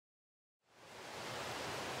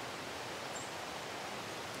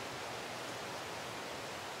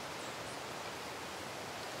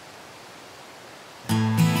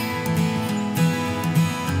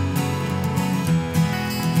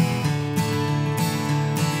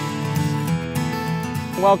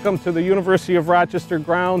welcome to the University of Rochester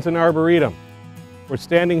grounds and Arboretum. We're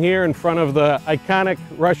standing here in front of the iconic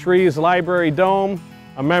Rochester's Library Dome,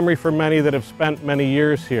 a memory for many that have spent many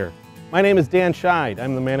years here. My name is Dan Scheid.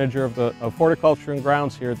 I'm the manager of horticulture and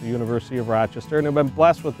grounds here at the University of Rochester, and I've been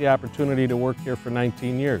blessed with the opportunity to work here for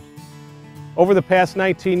 19 years. Over the past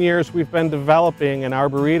 19 years, we've been developing an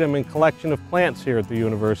arboretum and collection of plants here at the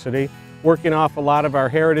university, working off a lot of our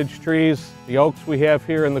heritage trees, the oaks we have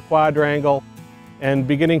here in the quadrangle, and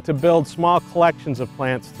beginning to build small collections of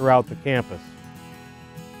plants throughout the campus.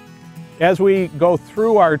 As we go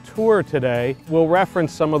through our tour today, we'll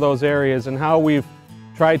reference some of those areas and how we've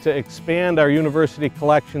tried to expand our university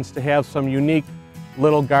collections to have some unique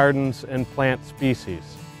little gardens and plant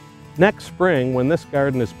species. Next spring, when this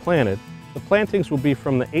garden is planted, the plantings will be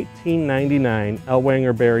from the 1899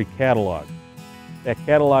 Ellwanger Berry catalog. That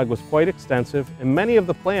catalog was quite extensive, and many of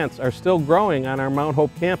the plants are still growing on our Mount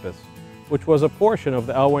Hope campus, which was a portion of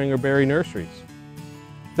the Ellwanger Berry nurseries.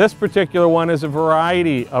 This particular one is a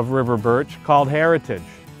variety of river birch called Heritage.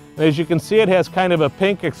 And as you can see, it has kind of a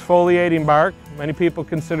pink exfoliating bark. Many people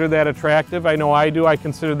consider that attractive. I know I do. I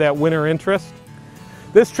consider that winter interest.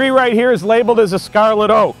 This tree right here is labeled as a scarlet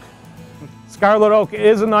oak. Scarlet oak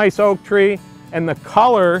is a nice oak tree, and the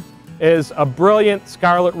color is a brilliant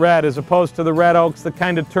scarlet red as opposed to the red oaks that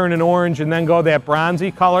kind of turn an orange and then go that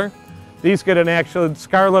bronzy color. These get an actual,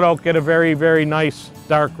 scarlet oak get a very, very nice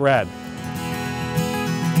dark red.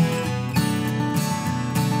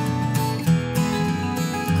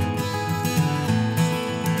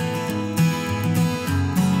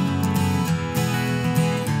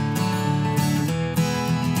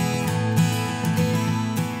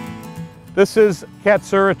 This is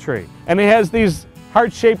Katsura tree, and it has these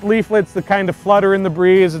heart-shaped leaflets that kind of flutter in the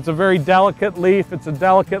breeze. It's a very delicate leaf. It's a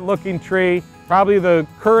delicate looking tree. Probably the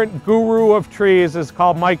current guru of trees is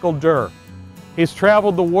called Michael Durr. He's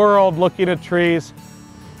traveled the world looking at trees.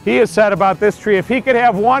 He has said about this tree, if he could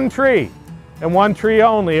have one tree, and one tree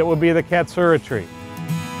only, it would be the Katsura tree.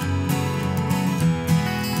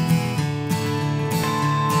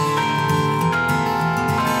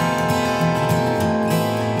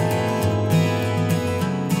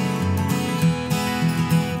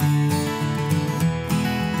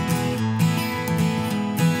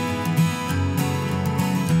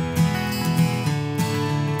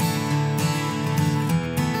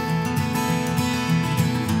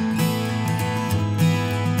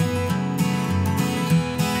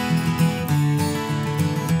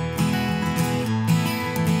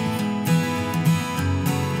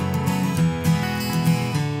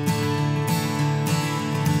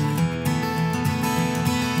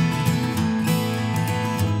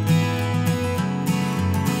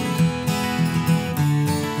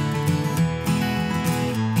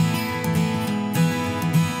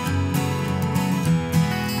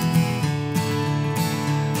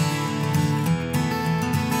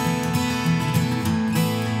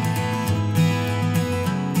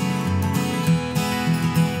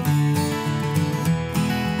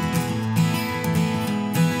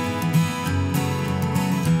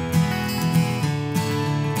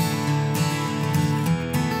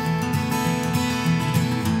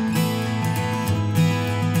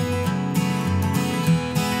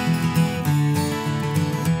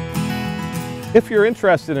 If you're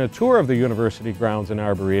interested in a tour of the university grounds and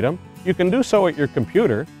Arboretum, you can do so at your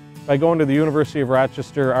computer by going to the University of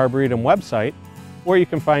Rochester Arboretum website, where you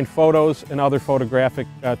can find photos and other photographic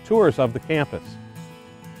tours of the campus.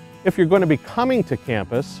 If you're going to be coming to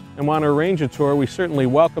campus and want to arrange a tour, we certainly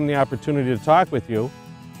welcome the opportunity to talk with you,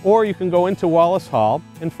 or you can go into Wallace Hall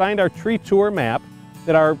and find our tree tour map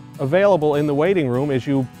that are available in the waiting room as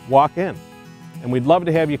you walk in. And we'd love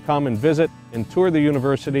to have you come and visit and tour the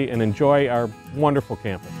university and enjoy our wonderful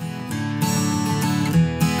campus.